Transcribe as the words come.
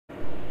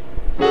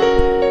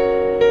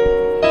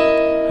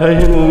Hi,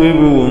 hello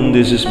everyone,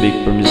 this is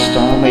Vic from the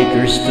Star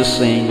Makers to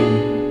sing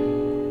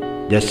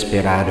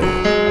Desperado.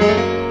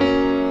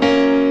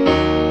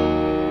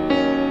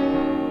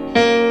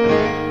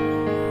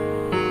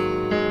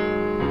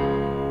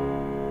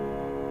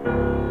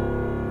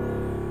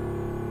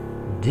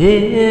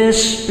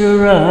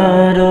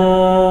 Desperado,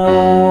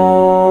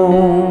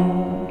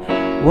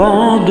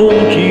 why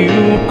don't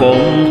you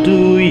come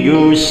to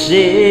your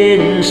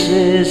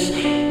senses?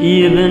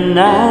 Even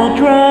I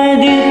tried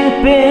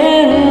in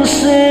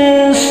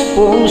pences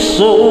for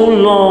so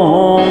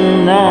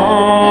long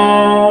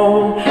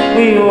now.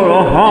 You're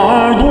a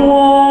hard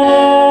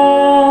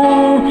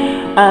one.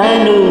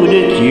 I know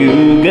that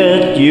you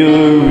got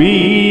your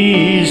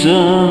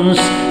reasons.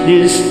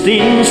 These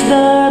things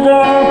that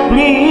are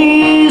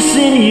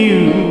pleasing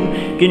you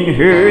can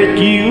hurt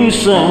you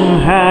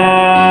somehow.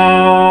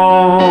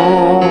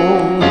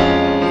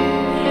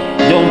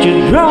 Don't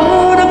you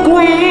draw the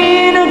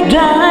queen of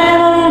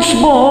diamonds,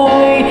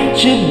 boy?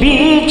 She'll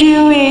beat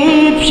you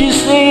if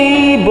she's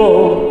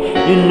able.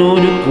 You know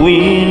the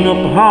queen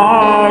of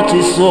hearts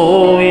is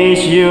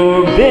always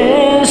your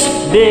best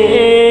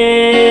bet.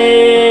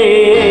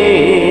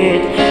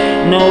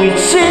 Now it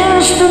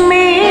seems to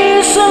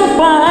me some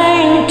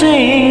fine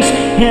things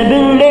have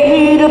been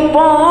laid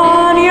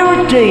upon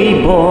your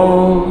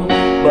table,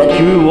 but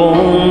you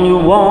only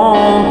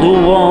want the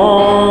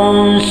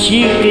ones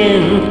you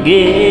can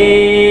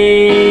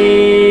get.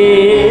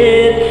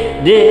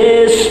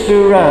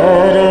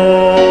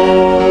 Desperado,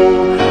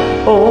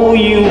 oh,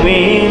 you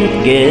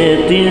ain't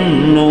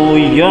getting no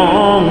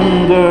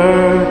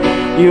younger.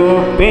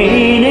 Your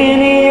pain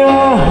and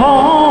your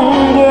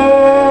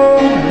hunger,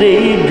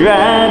 they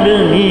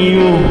driving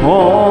you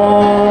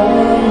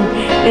home.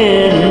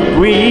 And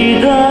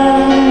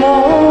freedom,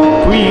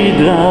 oh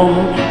freedom,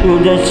 well,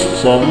 that's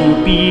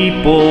some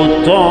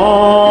people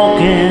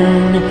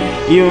talking.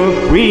 Your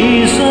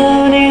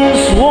prison is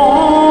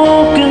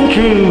walking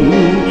through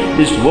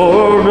this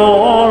world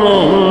all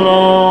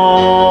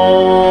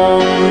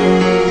alone.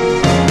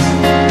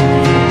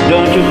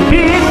 Don't you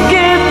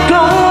get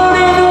cold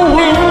in the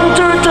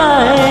winter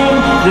time?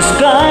 The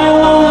sky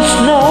won't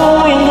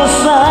snow and the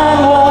sun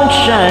won't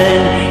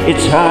shine.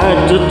 It's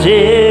hard to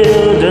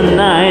tell the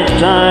night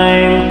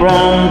time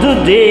from the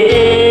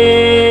day,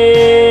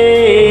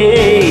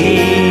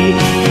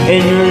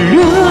 and you're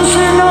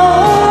losing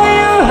all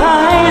your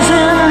highs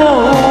and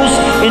lows,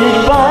 and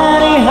it's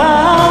funny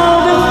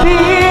how the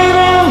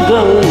feeling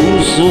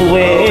goes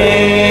away.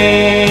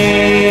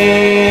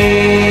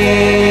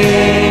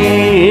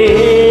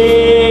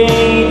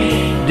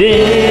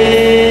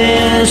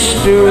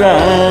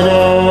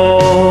 Desperado,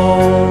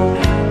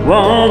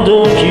 why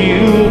don't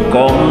you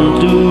come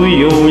to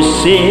your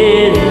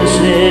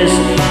senses?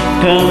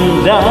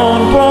 Come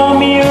down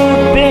from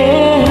your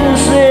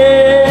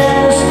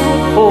pences,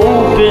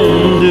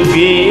 open the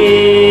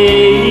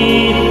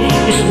gate.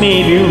 It may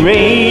be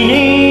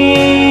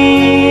raining,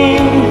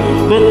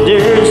 but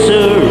there's a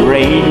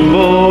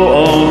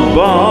rainbow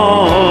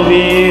above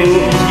you.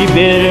 You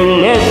better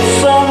let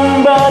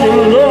somebody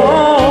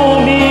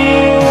love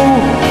you.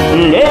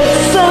 Let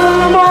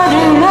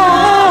somebody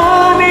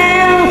love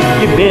you.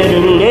 You better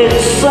let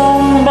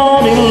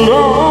somebody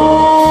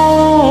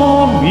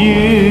love you.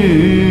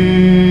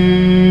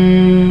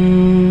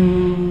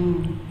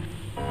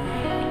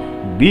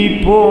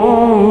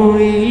 Before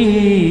we